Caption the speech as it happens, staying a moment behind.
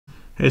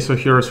Hey, so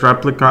here's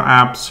Replika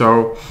app.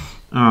 So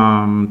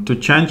to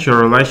change your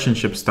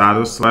relationship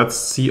status, let's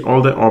see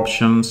all the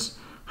options,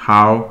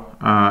 how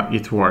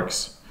it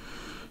works.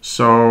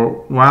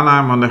 So when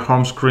I'm on the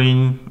home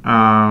screen,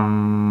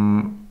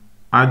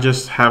 I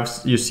just have,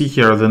 you see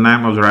here the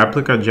name of the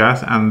replica,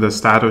 Jess, and the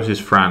status is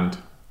friend.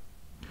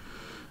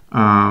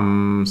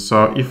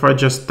 So if I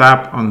just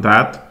tap on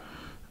that,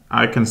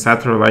 I can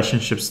set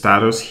relationship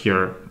status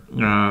here.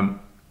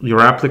 Your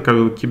replica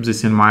will keep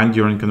this in mind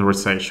during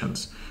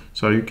conversations.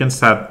 So you can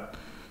set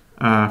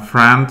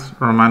friend,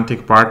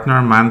 romantic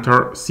partner,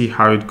 mentor, see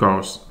how it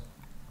goes.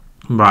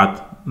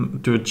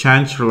 But to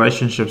change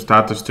relationship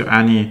status to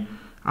any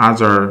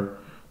other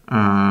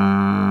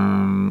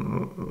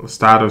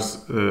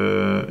status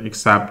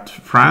except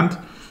friend,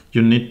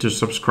 you need to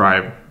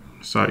subscribe.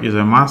 So it's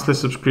a monthly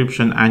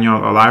subscription,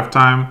 annual, or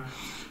lifetime.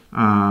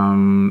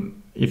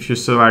 If you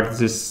select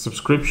this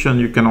subscription,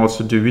 you can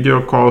also do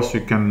video calls.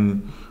 You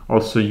can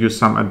also use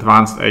some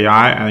advanced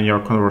AI, and your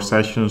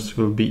conversations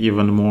will be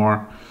even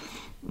more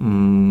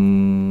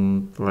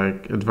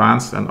like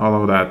advanced and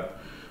all of that.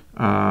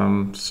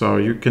 So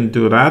you can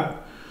do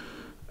that.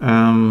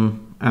 And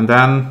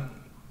then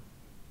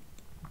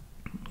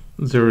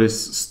there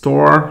is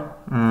store.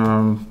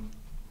 And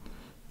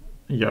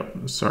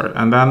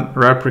then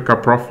replica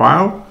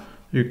profile.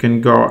 You can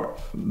go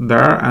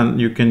there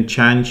and you can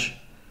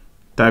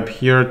tap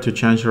here to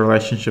change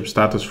relationship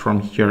status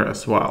from here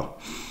as well.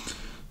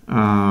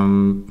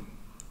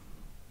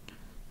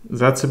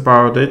 That's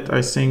about it.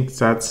 I think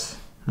that's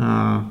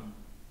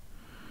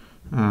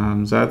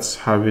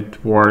how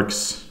it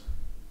works.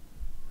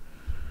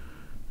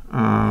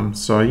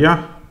 So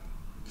yeah,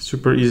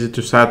 super easy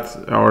to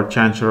set or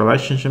change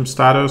relationship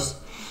status.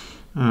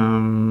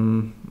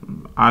 I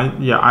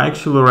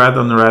actually read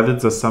on Reddit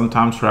that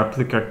sometimes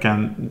Replika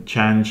can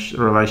change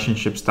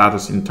relationship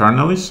status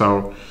internally,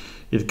 so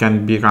it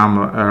can become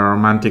a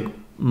romantic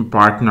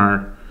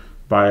partner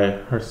by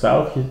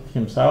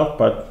himself,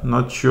 but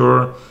not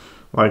sure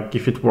like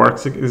if it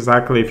works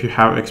exactly. If you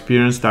have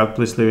experienced that,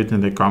 please leave it in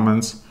the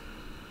comments.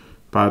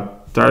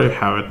 But there you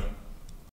have it.